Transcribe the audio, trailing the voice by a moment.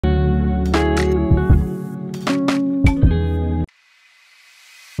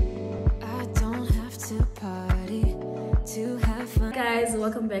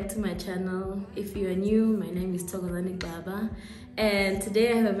welcome back to my channel. If you are new, my name is Nyx Doll Eye, and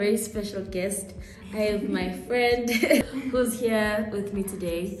today I have a very special guest. I have my friend who's here with me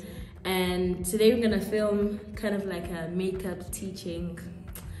today, and today we're gonna film kind of like a makeup teaching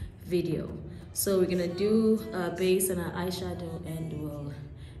video. So we're gonna do a base and an eyeshadow, and we'll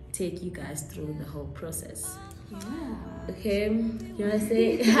take you guys through the whole process. Yeah. Okay, you wanna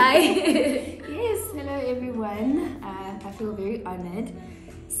say hi? Yes, hello everyone. I feel very honored.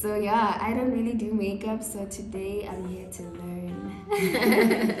 So yeah, I don't really do makeup, so today I'm here to learn.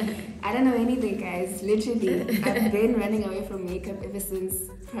 I don't know anything, guys. Literally, I've been running away from makeup ever since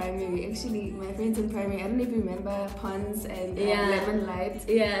primary. Actually, my friends in primary, I don't even remember Pond's and Lemon Light.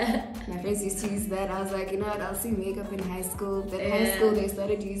 Yeah. My friends used to use that. I was like, you know what, I'll see makeup in high school. But high school, they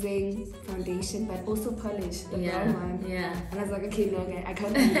started using foundation, but also polish, the brown one. Yeah. And I was like, okay, no, I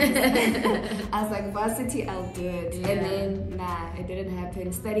can't do this. I was like, varsity, I'll do it. Yeah. And then, nah, it didn't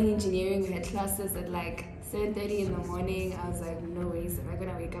happen. Studying engineering, we had classes at like 7:30 in the morning. I was like, no ways, am I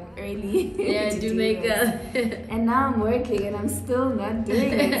gonna wake up early? Yeah, to do makeup. And now I'm working and I'm still not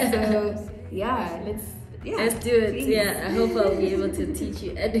doing it. So yeah, let's do it. Please. Yeah, I hope I'll be able to teach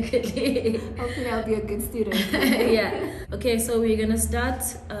you adequately. Hopefully I'll be a good student. Yeah. Okay, so we're gonna start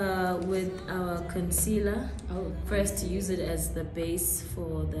with our concealer. First, to use it as the base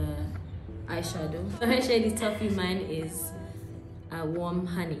for the eyeshadow. My shade is toffee. Mine is warm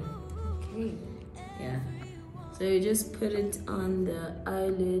honey. Okay. Yeah. So you just put it on the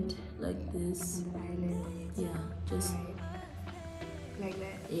eyelid like this. On the eyelid. Yeah, just like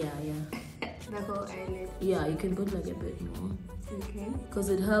that. Yeah. The whole eyelid. Yeah, you can put like a bit more. Okay. Because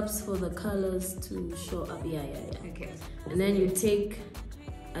it helps for the colors to show up. Yeah. Okay. And then you take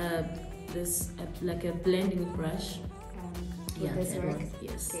this like a blending brush. Will this work?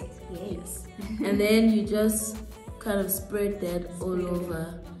 Yes. Okay. Yes. And then you just kind of spread that all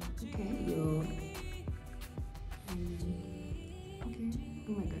over your. Okay.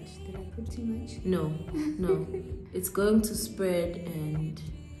 Oh my gosh, did I put too much? No. It's going to spread, and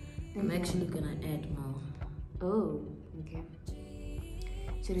I'm actually gonna add more. Oh, okay.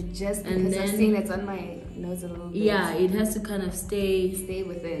 Should it just, because I've seen it's on my nose a little bit. Yeah, it has to kind of stay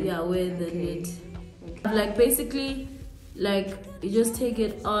within. Yeah, with the lid. Okay. Like basically, like you just take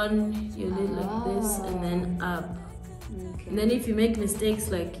it on your lid like this and then up. Okay. And then if you make mistakes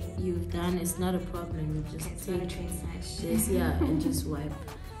like you've done, it's not a problem. You just take this, and just wipe.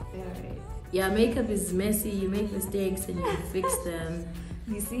 Alright. Yeah, makeup is messy. You make mistakes and you fix them.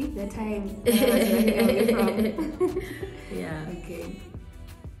 You see the time that I was running away from. Yeah. Okay.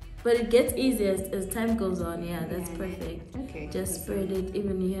 But it gets easier as time goes on. Yeah, that's perfect. Okay. Just spread it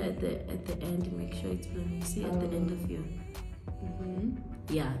even here at the end. Make sure it's blended. You see at the end of your.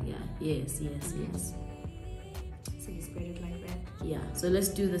 Yeah. Yes. So you spread it like that. Yeah. So let's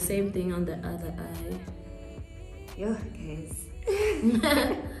do the same thing on the other eye. Yo, guys.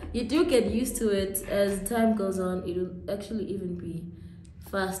 You do get used to it as time goes on. It will actually even be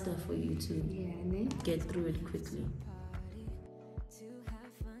faster for you to get through it quickly.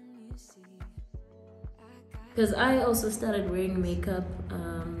 Because I also started wearing makeup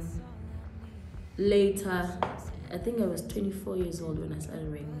later. I think I was 24 years old when I started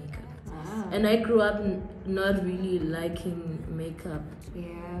wearing makeup. And I grew up not really liking makeup.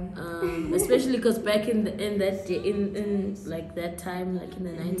 Yeah. Especially because back in like that time, like in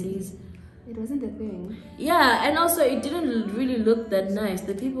the 90s, it wasn't a thing. Yeah, and also it didn't really look that nice.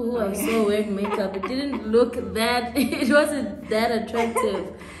 The people who I saw wearing makeup, it didn't look that. It wasn't that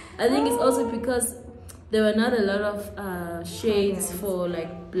attractive. I think it's also because there were not a lot of shades for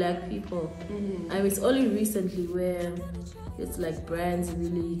like black people. And it's only recently where it's like brands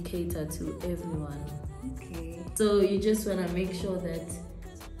really cater to everyone. Okay. So you just want to make sure that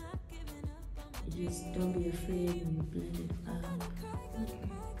you just don't be afraid and you blend it up. Okay.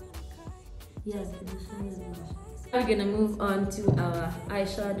 Yeah, we're gonna move on to our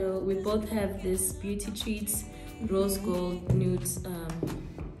eyeshadow. We both have this Beauty Treats Rose Gold Nude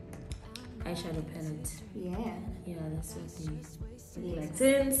eyeshadow palette. Yeah, that's what they like.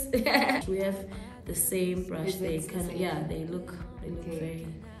 Since we have the same brush, they kind of they look very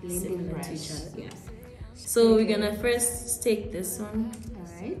similar to each other. Yeah. So we're gonna first take this one.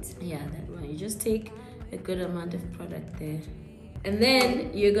 Alright. Yeah, that one. You just take a good amount of product there, and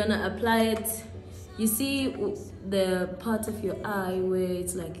then you're gonna apply it. You see the part of your eye where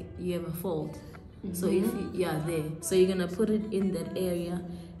it's like you have a fold. So if you, there. So you're gonna put it in that area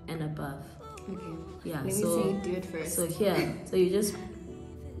and above. Okay. Yeah. Let me see you do it first. So here. So you're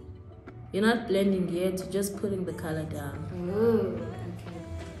not blending yet. You're just putting the color down. Oh. Okay.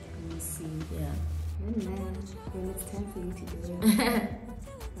 Let me see. Yeah. When it's time for you to do it.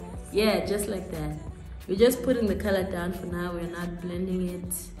 Yeah, just like that. We're just putting the color down for now. We're not blending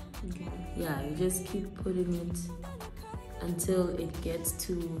it. Okay. Yeah, you just keep putting it until it gets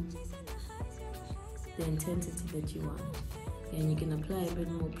to the intensity that you want. And you can apply a bit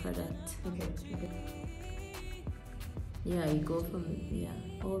more product. Okay. Yeah, you go from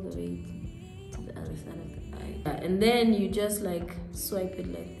all the way to the other side of the eye. Yeah, and then you just like swipe it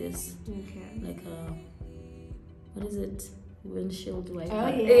like this. Okay. Like a, what is it? Windshield wiper. Oh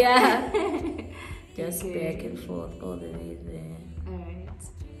yeah. Just back and forth all the way there. Alright.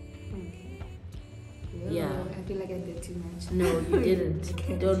 Okay. Yeah. I feel like I did too much. No, you didn't.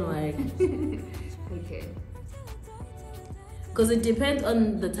 Okay. Don't worry. Okay. Because it depends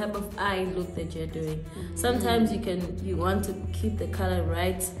on the type of eye look that you're doing. Sometimes you want to keep the color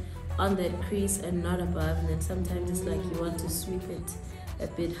right on that crease and not above, and then sometimes it's like you want to sweep it a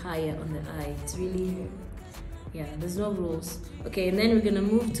bit higher on the eye. It's really, yeah, there's no rules. Okay, and then we're gonna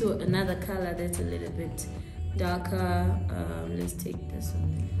move to another color that's a little bit darker. Let's take this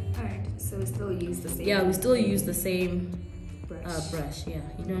one. Alright, so we still use the same. Yeah, we still use the same brush. Yeah,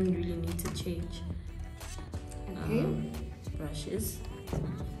 you don't really need to change Okay. brushes.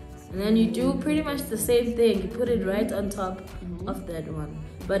 And then you do pretty much the same thing. You put it right on top of that one.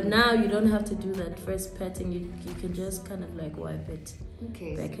 But now you don't have to do that first patting. You can just kind of like wipe it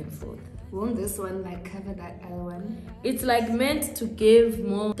back and forth. Won't this one like cover that other one? It's like meant to give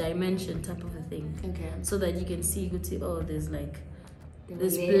more dimension type of a thing. Okay. So that you can see, oh, there's like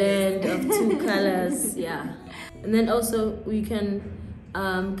this blend of two colors. Yeah. And then also we can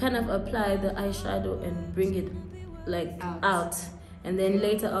kind of apply the eyeshadow and bring it like out. And then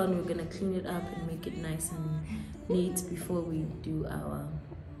later on we're gonna clean it up and make it nice and neat before we do our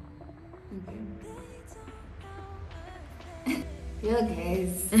Yo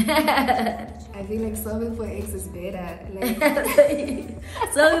guys, I feel like solving for X is better. Like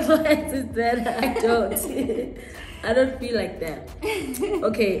solving for X is better. I don't feel like that.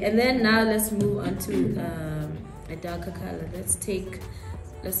 Okay, and then now let's move on to a darker color.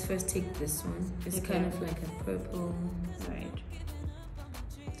 Let's first take this one. It's kind of like a purple. Right.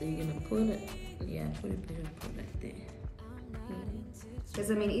 So you're gonna put it, put a bit of product there. Because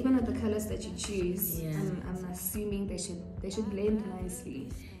I mean, even with the colors that you choose, Yeah. I'm assuming they should blend nicely.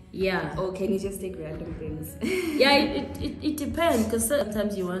 Yeah. Or can you just take random things? Yeah, it depends, because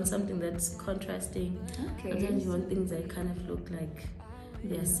sometimes you want something that's contrasting. Okay. Sometimes you want things that kind of look like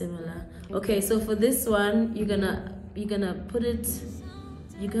they're similar. Okay, so for this one, you're gonna put it.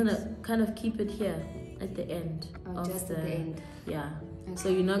 You're gonna kind of keep it here at the end. Just at the end. Yeah. Okay. So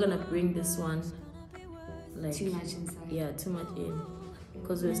you're not gonna bring this one like too much inside. Yeah, too much in,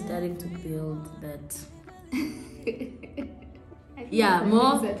 because we're starting to build that. Yeah,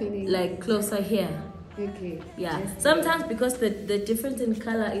 more like closer here. Okay. Yeah. Sometimes because the difference in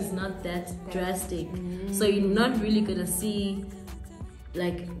color is not that drastic, so you're not really gonna see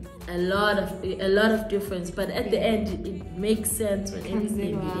like a lot of difference. But at the end, it makes sense when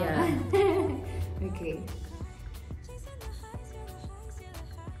everything. Yeah. Okay.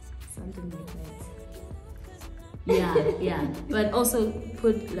 Something like that. Yeah. But also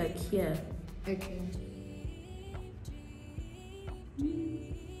put like here. Okay.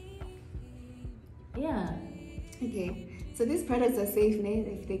 Yeah. Okay. So these products are safe, Nate,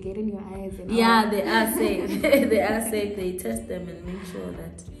 if they get in your eyes and Yeah, they are safe. They are safe. They test them and make sure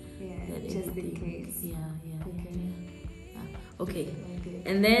that. that just in case. Yeah. Okay. Okay.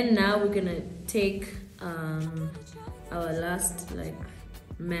 And then now we're gonna take our last like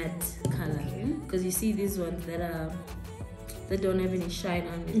matte color, because you see these ones that don't have any shine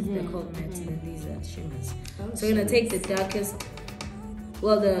on it. They're called matte, and then these are shimmers. So we're gonna take the darkest,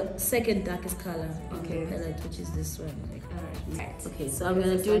 the second darkest color on the palette, which is this one. Alright. Okay, so I'm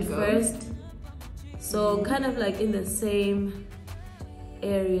gonna do it first. So kind of like in the same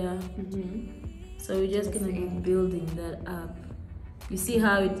area. So we're just gonna be building that up. You see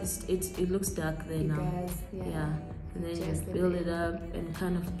how it looks dark there now. Does, yeah. And then you just build it up and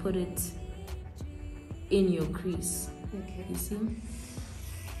kind of put it in your crease. Okay. You see?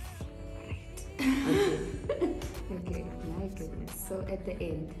 Okay. Okay. My goodness. So at the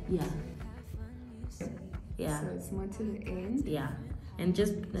end. Yeah. Yeah. So it's more to the end. Yeah. And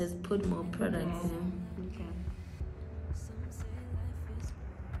just let's put more product there. Okay.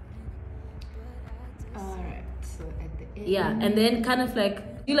 Alright. So at the end. Yeah, and then kind of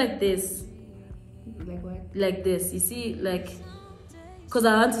like do like this. Like what? Like this. You see, like, because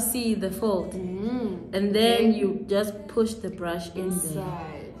I want to see the fold. And then you just push the brush inside.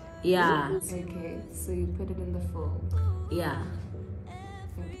 There. Yeah. Okay, so you put it in the fold. Yeah.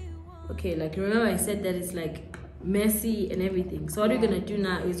 Okay, like remember I said that it's like messy and everything. So what we're gonna do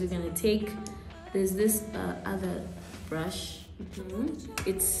now is we're gonna take, there's this other brush.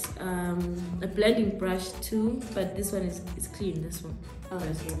 It's a blending brush too, but this one is clean, this one. Oh,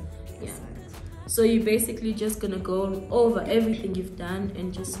 okay. Yeah. So you're basically just gonna go over everything you've done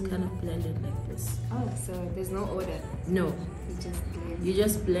and just kind of blend it like this. Oh, so there's no order? No. You just blend. You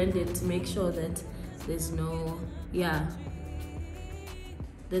just blend it to make sure that there's no, that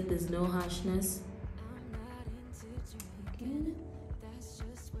there's no harshness. Okay.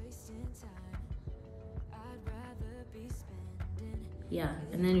 Yeah,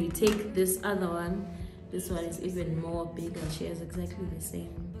 and then we take this other one. This one is even more bigger. She has exactly the same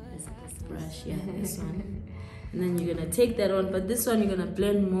brush. Yeah, this one. And then you're gonna take that one, but this one you're gonna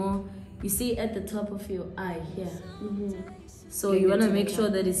blend more. You see at the top of your eye here. So you wanna make sure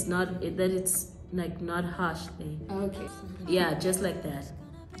that it's not like not harsh there. Okay. Yeah, just like that.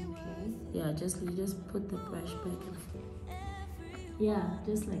 Okay. Yeah, you just put the brush back and forth. Yeah,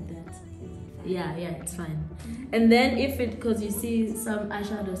 just like that. Yeah, it's fine. And then because you see some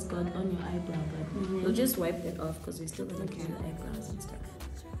eyeshadows got on your eyebrow, but we'll just wipe that off because we're still gonna do the eyebrows and stuff.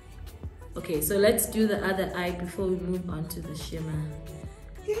 Okay, so let's do the other eye before we move on to the shimmer.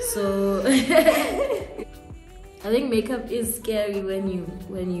 So I think makeup is scary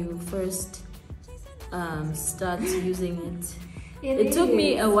when you first start using it. It took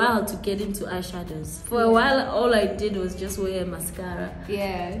me a while to get into eyeshadows. For a while, all I did was just wear mascara.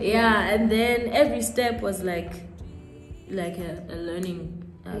 Yeah, and then every step was like a learning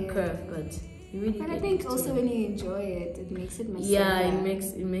curve, but you really. But I think also when you enjoy it, it makes it much. Yeah, it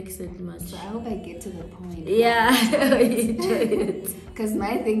makes it much. So I hope I get to the point. Yeah, you enjoy it. Because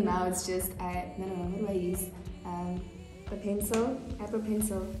my thing now is just what do I use? The pencil, eyebrow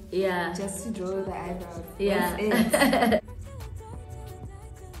pencil. Yeah. Just to draw the eyebrows. Yeah. That's it.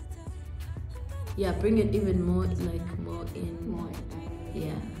 Yeah, bring it even more more in. More.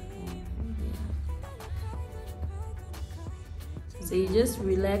 Yeah. So you just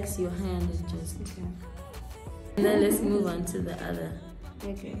relax your hand and just. Okay. And then let's move on to the other.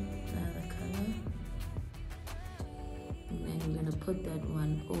 Okay. The other color. And then we're gonna put that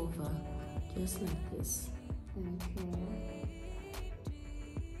one over, just like this. Okay.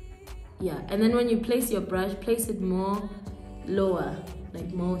 Yeah, and then when you place your brush, place it more lower,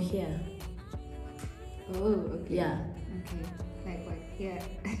 like more here. Oh, okay. Yeah. Okay. Like what? Yeah.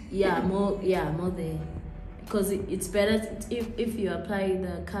 Yeah, more there. Because it's better if you apply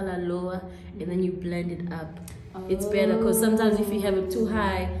the color lower and then you blend it up. It's better because sometimes if you have it too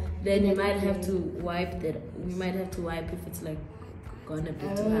high, then you might have to wipe that. You might have to wipe if it's like gone a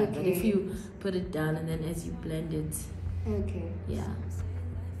bit too high. But if you put it down and then as you blend it. Okay. Yeah.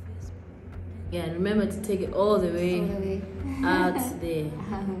 Yeah, and remember to take it all the way out there.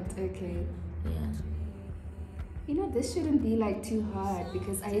 Okay. Yeah. You know, this shouldn't be like too hard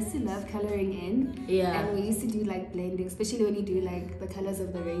because I used to love coloring in. Yeah. And we used to do like blending, especially when you do like the colors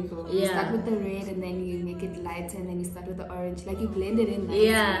of the rainbow. You start with the red and then you make it lighter and then you start with the orange. Like you blend it in nicely.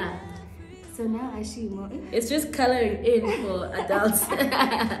 Yeah. So now actually more. It's just coloring in for adults.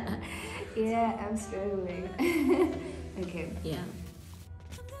 Yeah, I'm struggling. Okay. Yeah.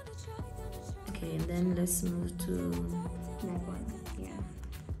 Okay, and then let's move to that one. Yeah.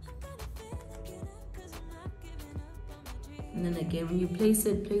 And then again, when you place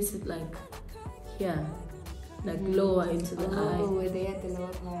it like here, like lower into the eye. Oh, were they at the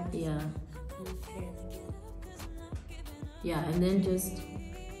lower part? Yeah. Okay. Yeah, and then just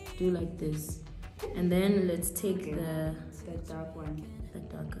do like this. And then let's take the dark one. The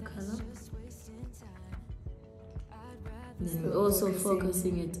darker color. And then we're also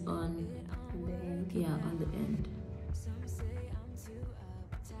focusing it on the end. Yeah, on the end.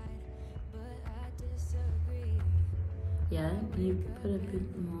 Yeah, you put a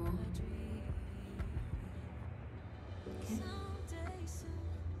bit more. Okay.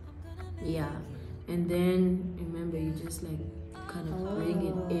 Yeah, and then remember you just like kind of bring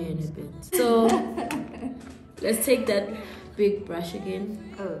it in a bit. So let's take that big brush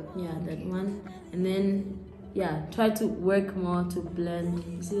again. Yeah, that one. And then try to work more to blend.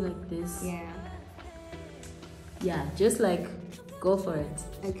 You see, like this. Yeah, just like go for it.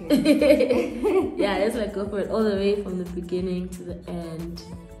 Okay. Yeah, just like go for it all the way from the beginning to the end.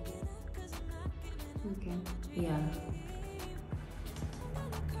 Okay.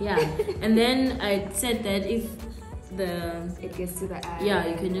 Yeah, and then I said that if it gets to the eye,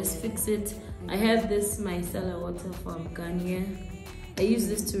 you can just fix it. I have this micellar water from Garnier. I use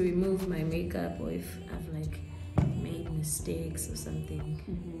this to remove my makeup, or if I've like made mistakes or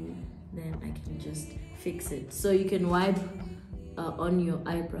something, then I can just fix it. So you can wipe on your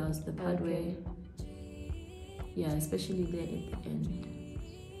eyebrows, the part where Yeah, especially there at the end.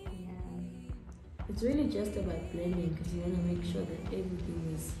 Yeah. It's really just about blending because you want to make sure that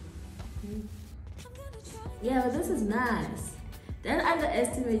everything is. Yeah, but this is nice. Don't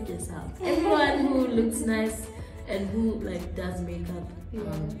underestimate yourself. Everyone who looks nice and who like does makeup,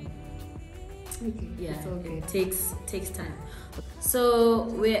 Okay, yeah, it's all good. it takes time. So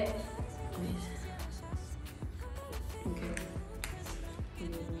we're Okay.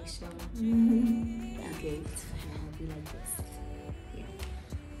 Okay, I'll be like this. Yeah.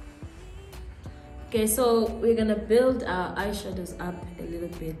 okay. So we're gonna build our eyeshadows up a little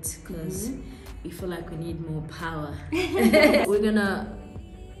bit because we feel like we need more power. We're gonna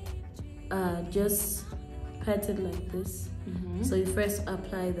just pat it like this. So you first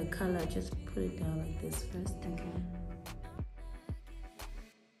apply the color, just put it down like this first. Okay.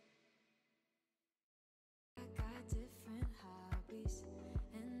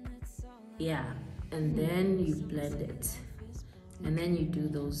 Yeah, and then you blend it, and then you do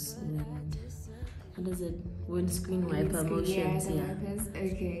those what is it? Windscreen wiper motions. Yeah. Yeah.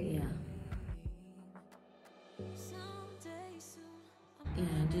 Okay. Yeah. Yeah,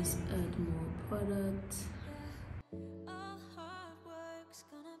 just add more product.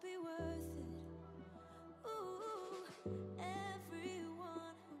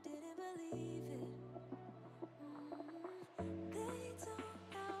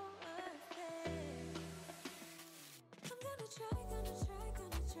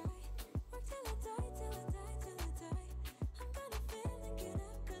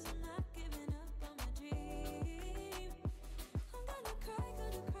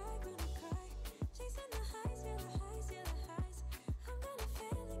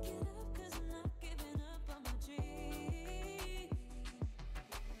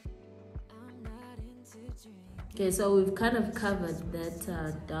 Okay, so we've kind of covered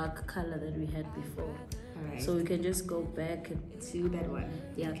that dark color that we had before. Alright. So we can just go back To that one.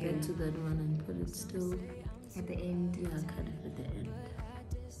 yeah, Okay. back to that one and put it still, At the end. yeah, kind of at the end.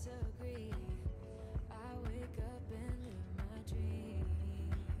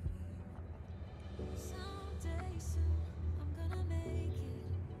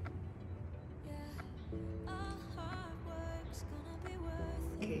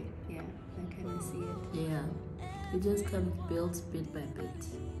 Okay, yeah, I kind of see it. Yeah, it just kind of builds bit by bit.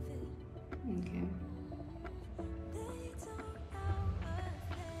 Okay.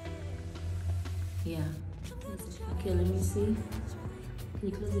 Yeah. Okay, let me see. Can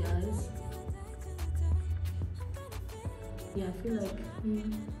you close your eyes? Yeah, I feel like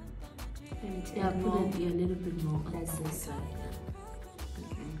yeah, put it a little bit more on That's this it. side.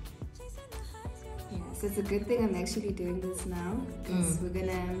 Okay. Yeah, so it's a good thing I'm actually doing this now because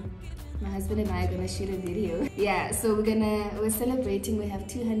my husband and I are gonna shoot a video. Yeah, so we're celebrating. We have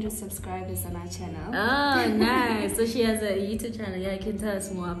 200 subscribers on our channel. Oh, nice. So she has a YouTube channel. Yeah, can tell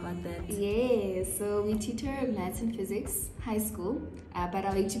us more about that. Yeah, so we tutor maths and physics, high school, but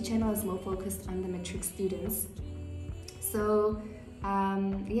our YouTube channel is more focused on the matric students. So,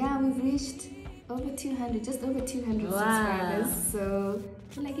 yeah, we've reached over 200, just over 200 subscribers. So,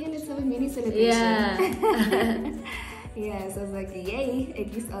 we're like, yeah, let's have a mini celebration. Yeah. Yeah, so I was like, yay,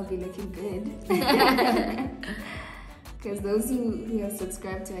 at least I'll be looking good. Because those who have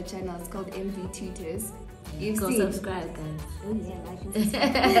subscribed to our channel, it's called MV Tutors. You've Go subscribe, guys. Oh yeah, like and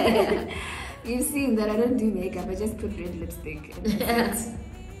subscribe. You've seen that I don't do makeup, I just put red lipstick. And that's it.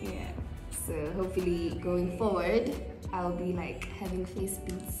 Yeah. So hopefully going forward, I'll be like having face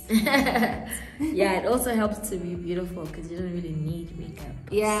beats. Yeah, it also helps to be beautiful because you don't really need makeup.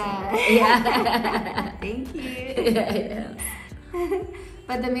 Yeah. So, yeah. Thank you. Yeah.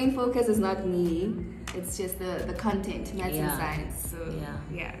 But the main focus is not me. It's just the content, maths and science. So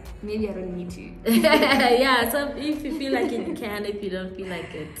yeah, maybe I don't need to. Yeah, so if you feel like it, you can. If you don't feel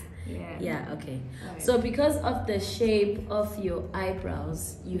like it, yeah, okay. Right. So because of the shape of your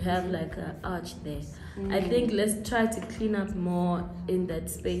eyebrows, you have like an arch there. I think let's try to clean up more in that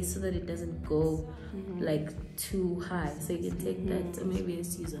space so that it doesn't go like too high. So you can take that, or maybe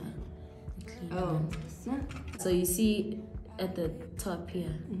let's use a cleaner. So you see at the top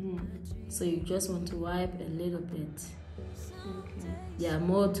here. So you just want to wipe a little bit. Okay. Yeah,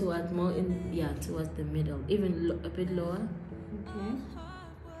 towards the middle, even a bit lower. Okay.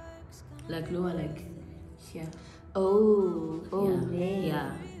 Like lower, like here. Oh, Yeah. there.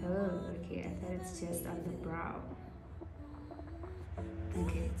 Yeah. Oh, okay. I thought it's just on the brow.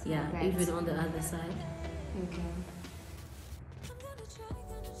 Okay. Yeah, Right. even on the other side. Okay.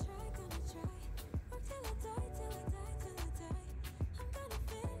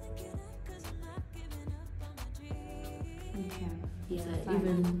 Yeah, Fine.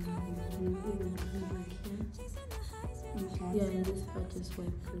 even back here. Okay. Yeah, and this part just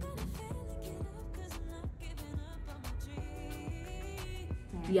wipe through.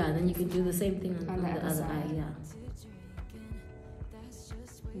 Yeah, then you can do the same thing on the other eye. Yeah.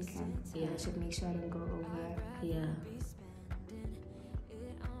 Okay. Yeah. I should make sure I don't go over. Yeah.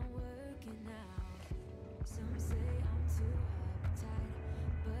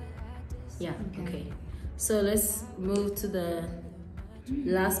 Yeah. Okay. So let's move to the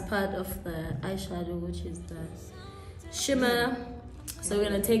last part of the eyeshadow, which is the shimmer. So we're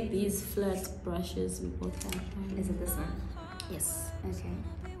gonna take these flat brushes we both have. Is it this one? Yes. Okay.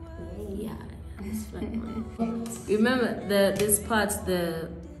 Yeah, this flat one. Remember this part,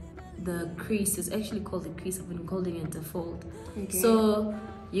 the crease is actually called the crease. I've been calling it the fold. Okay. So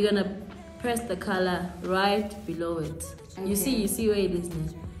you're gonna press the color right below it. Okay. You see where it is now.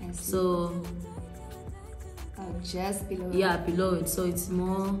 I see. So just below. Yeah, below it. So it's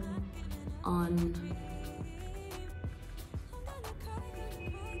more on.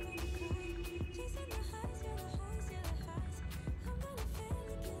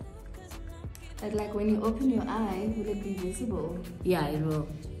 But like when you open your eye, will it be visible? Yeah, it will.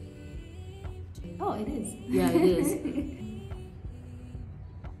 Oh, it is. Yeah, it is.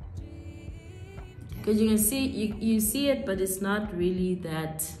 Because you can see, you see it, but it's not really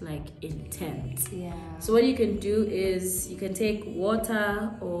that like intense. Yeah. So what you can do is you can take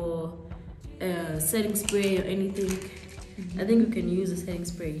water or setting spray or anything. I think we can use a setting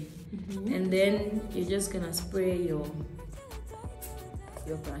spray. And then you're just gonna spray your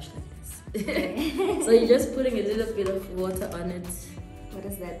brush like this. Okay. So you're just putting a little bit of water on it. What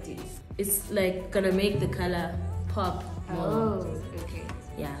does that do? It's like gonna make the color pop more. Oh, okay.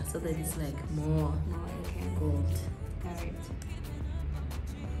 Yeah, so that it's like more Okay. gold. Alright.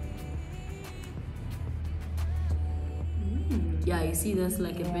 Yeah, you see that's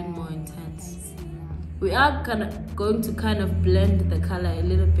like a bit more I intense. see now. We are going to kind of blend the color a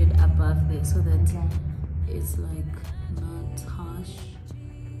little bit above there so that Okay. it's like not harsh.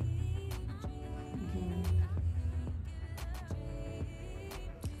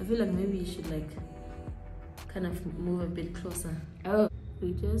 I feel like maybe you should like kind of move a bit closer. Oh.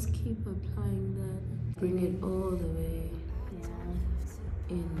 We just keep applying that. Bring it all the way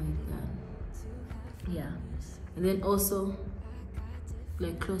in like that. Yeah. And then also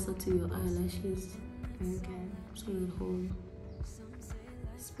like closer to your eyelashes. Okay. So the whole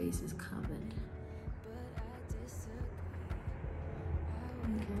space is covered.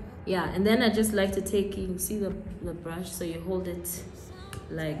 Okay. Yeah, and then I just like to take, you see the brush, so you hold it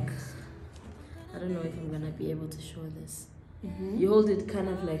like, I don't know if I'm gonna be able to show this. You hold it kind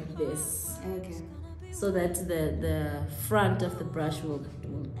of like this. Okay. So that the front of the brush will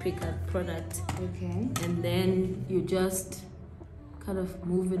pick up product. Okay. And then you just kind of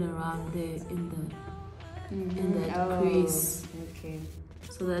move it around there in that crease. Okay.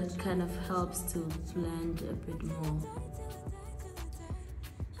 So that kind of helps to blend a bit more.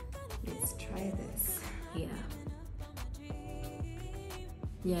 Let's try this. Yeah.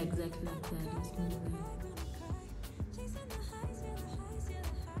 Yeah, exactly like that. Let's move it.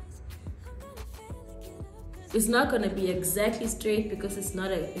 It's not gonna be exactly straight because it's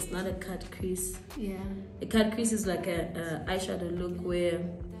not a cut crease. Yeah. A cut crease is like a eyeshadow look where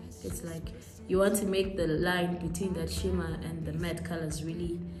it's like you want to make the line between that shimmer and the matte colors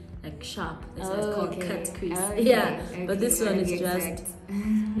really like sharp. That's why it's called cut crease. Okay. Yeah, Okay. but this one is Exact.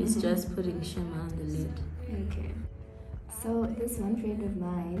 it's just putting shimmer on the lid. Okay. So this one friend of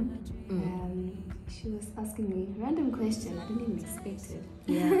mine, she was asking me a random question. I didn't even expect it.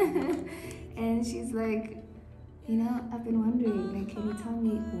 Yeah. And she's like, you know, I've been wondering, like, can you tell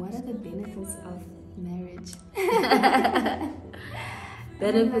me what are the benefits of marriage?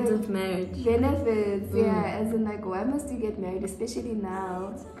 Benefits like, of marriage. Benefits, yeah. As in, like, why must you get married, especially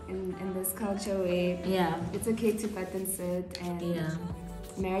now in this culture where it's okay to butt and sit, and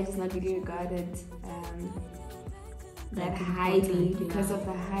marriage is not really regarded that highly because of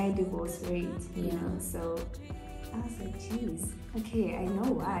the high divorce rate. You know? So I was like, geez, okay, I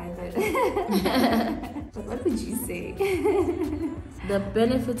know why, but but what would you say? The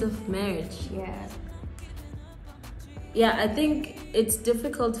benefits of marriage. Yeah, I think it's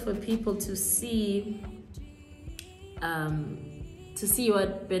difficult for people to see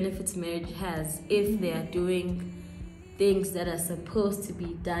what benefits marriage has if they are doing things that are supposed to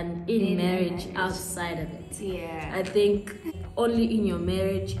be done in marriage outside of it. Yeah. I think only in your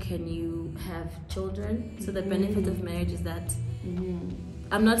marriage can you have children. So the benefit of marriage is that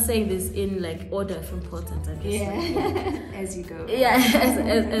I'm not saying this in like order of importance. I'm just as you go. Yeah,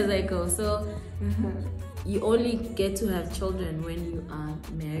 as I go. So you only get to have children when you are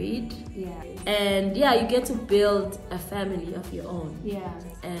married. Yeah. And yeah, you get to build a family of your own. Yeah.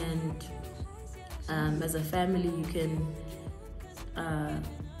 And as a family, you can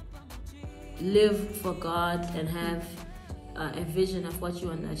live for God and have a vision of what you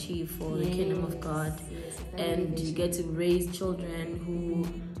want to achieve for the kingdom of God. Yes, and you get to raise children who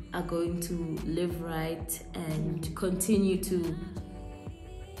are going to live right and continue to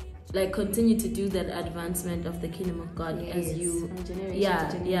do that advancement of the kingdom of God as you from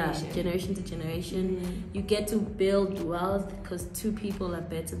generation to generation. You get to build wealth because two people are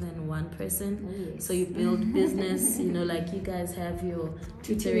better than one person. So you build business, like you guys have your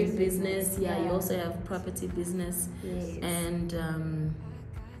tutoring business. You also have property business. And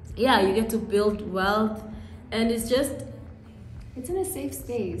you get to build wealth, and it's in a safe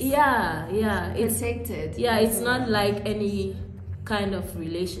space. It's protected. It's not like any kind of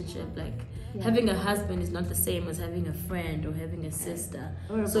relationship, like having a husband is not the same as having a friend or having a sister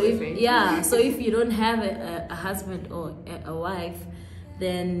or a boyfriend. So if you don't have a husband or a wife,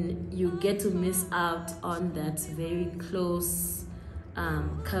 then you get to miss out on that very close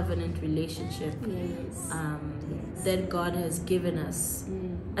covenant relationship that God has given us.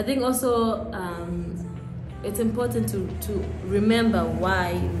 I think also it's important to remember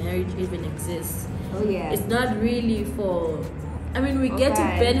why marriage even exists. It's not really for, we get to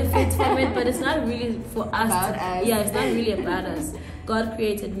benefit from it, but it's not really for us. It's not really about us. God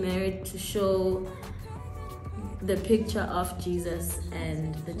created marriage to show the picture of Jesus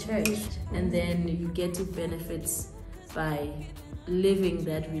and the church, and then you get to benefit by living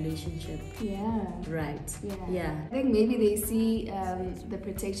that relationship. I think maybe they see the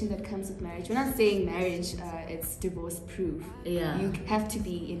protection that comes with marriage. We're not saying marriage it's divorce proof. You have to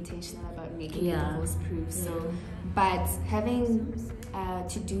be intentional about making it divorce proof. But having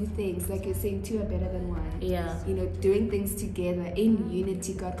to do things, like you're saying, two are better than one. Doing things together in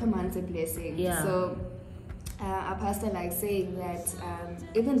unity, God commands a blessing. So our pastor likes saying that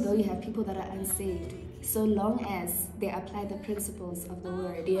even though you have people that are unsaved, so long as they apply the principles of the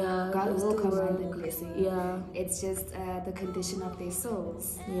word, God will command the blessing. It's just the condition of their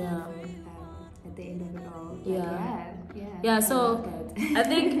souls. At the end of it all. So I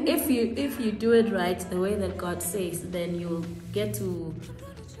think if you do it right, the way that God says, then you'll get to.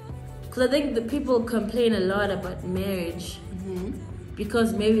 Because I think the people complain a lot about marriage.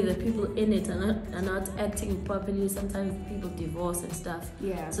 Because maybe the people in it are not acting properly. Sometimes people divorce and stuff.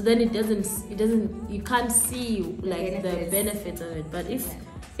 So then it doesn't. You can't see like the benefits of it. But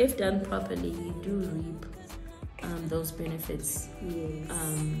if done properly, you do reap those benefits.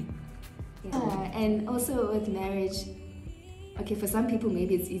 And also with marriage, for some people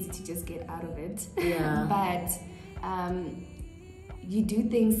maybe it's easy to just get out of it. But you do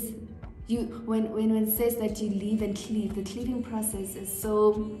things. When it says that you leave and cleave, the cleaving process is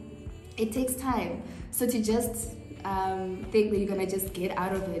it takes time. So to just think that you're gonna just get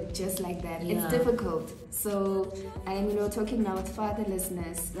out of it just like that, it's difficult. So, and talking now with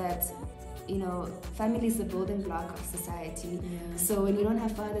fatherlessness, that family is the building block of society. So when we don't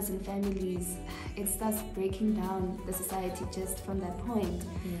have fathers and families, it starts breaking down the society just from that point.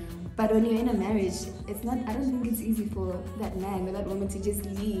 But when you're in a marriage, it's not. I don't think it's easy for that man or that woman to just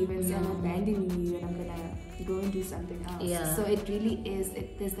leave and say, I'm abandoning you and I'm gonna go and do something else. So it really is.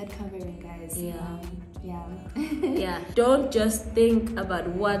 There's that covering, guys. Don't just think about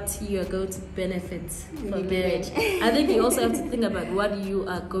what you are going to benefit from marriage. I think you also have to think about what you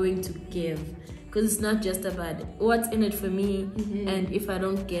are going to give, because it's not just about what's in it for me, and if I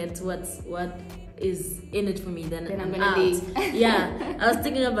don't get what is in it for me, then I'm gonna out. leave. I was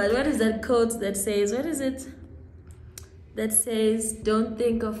thinking about what is that quote that says, what is it? That says, don't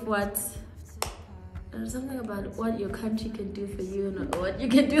think of what. Something about what your country can do for you, not what you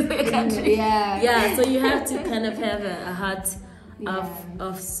can do for your country. So you have to kind of have a heart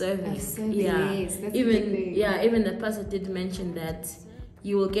of service. Yes, that's even the pastor did mention that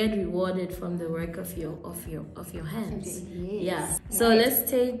you will get rewarded from the work of your hands. So let's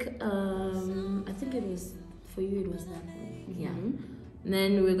take I think it was for you, it was that one. And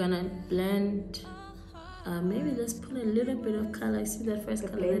then we're gonna blend. Maybe let's put a little bit of color. See that first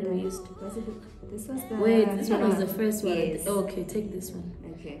color that we used? This was the... this one was the first one. Okay, take this one.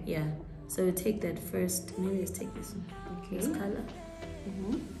 Okay. So we take that first. Maybe let's take this one. Okay. This color.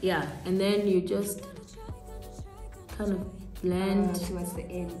 And then you just kind of blend. Towards the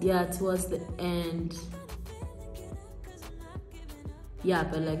end. Towards the end.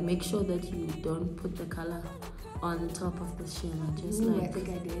 But like make sure that you don't put the color on top of the shimmer, just I think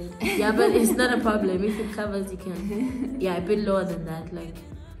I did. But it's not a problem. If it covers, you can. A bit lower than that, like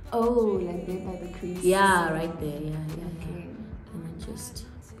Oh, like there by the crease. Yeah, right there. Yeah, yeah, Okay. yeah. And then just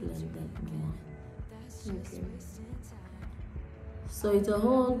blend that more. Okay. So it's a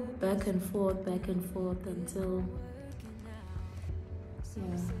whole back and forth until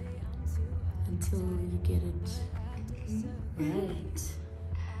you get it right.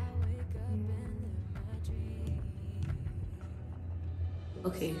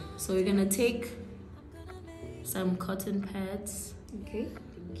 Okay, so we're gonna take some cotton pads. Okay,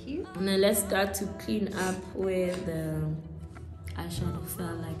 thank you. And then let's start to clean up where the eyeshadow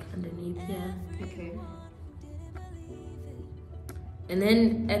fell, like underneath here. Okay. And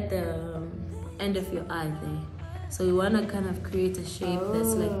then at the end of your eye there. So you wanna kind of create a shape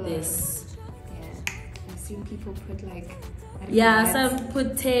that's like this. Yeah, I've seen people put like... Yeah, some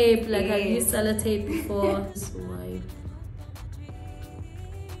put tape, like I've used sellotape before. So why?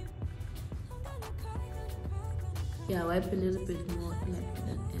 Yeah, wipe a little bit more like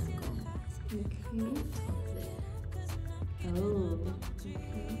that angle. Okay. Oh.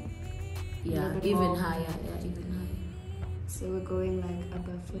 Okay. Yeah, even higher. Yeah, even higher. So we're going like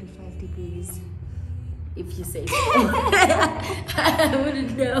above 45 degrees. If you say so. I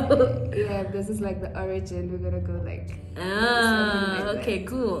wouldn't know. Yeah, this is like the origin. We're gonna go like... Okay, that.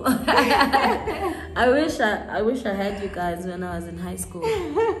 Cool. I wish I had you guys when I was in high school.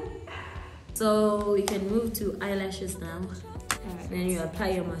 So we can move to eyelashes now. Then you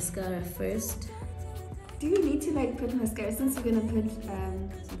apply your mascara first. Do you need to like put mascara since you're gonna put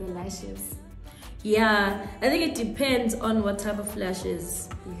the lashes? Yeah, I think it depends on what type of lashes.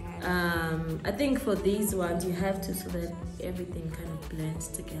 Yeah. I think for these ones you have to, so that everything kind of blends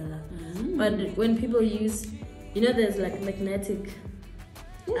together. But when people use, you know, there's like magnetic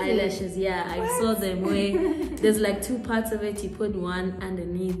eyelashes. Yeah, I saw them where there's like two parts of it. You put one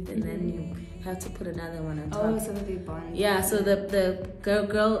underneath and then you have to put another one on top. Oh, so that they bond. Yeah, so the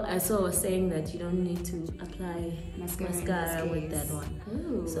girl I saw was saying that you don't need to apply mascara with that one.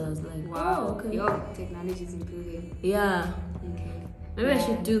 Ooh. So I was like, wow, oh, okay. Your technology is improving. Yeah. Okay. Maybe I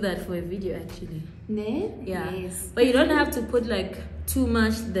should do that for a video actually. Ne? Yeah. Yes. But you don't have to put like too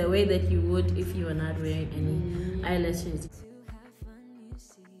much the way that you would if you were not wearing any eyelashes.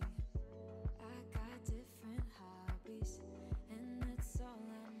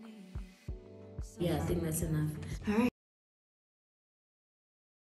 Yeah, I think that's enough. All right.